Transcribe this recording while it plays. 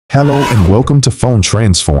Hello and welcome to Phone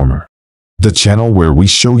Transformer, the channel where we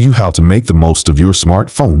show you how to make the most of your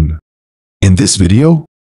smartphone. In this video,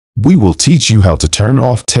 we will teach you how to turn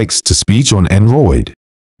off text-to-speech on Android,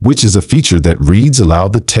 which is a feature that reads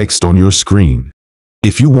aloud the text on your screen.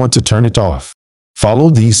 If you want to turn it off, follow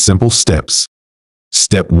these simple steps.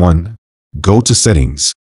 Step 1. Go to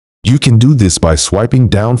Settings. You can do this by swiping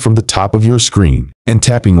down from the top of your screen and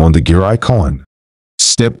tapping on the gear icon.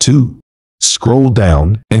 Step 2. Scroll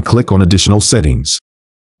down and click on Additional Settings.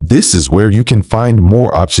 This is where you can find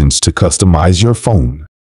more options to customize your phone.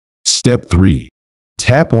 Step 3.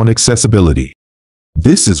 Tap on Accessibility.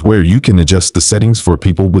 This is where you can adjust the settings for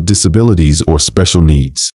people with disabilities or special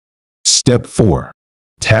needs. Step 4.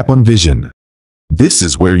 Tap on Vision. This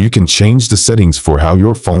is where you can change the settings for how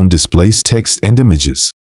your phone displays text and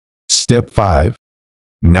images. Step 5.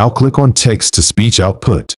 Now click on Text-to-Speech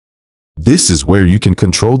Output. This is where you can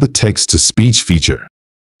control the text-to-speech feature.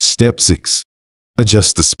 Step 6.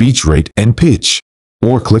 Adjust the speech rate and pitch,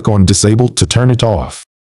 or click on Disable to turn it off.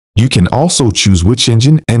 You can also choose which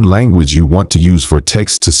engine and language you want to use for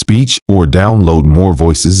text-to-speech or download more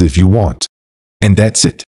voices if you want. And that's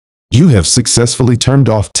it. You have successfully turned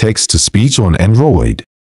off text-to-speech on Android.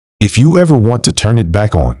 If you ever want to turn it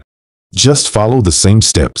back on, just follow the same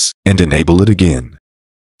steps and enable it again.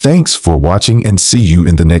 Thanks for watching and see you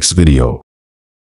in the next video.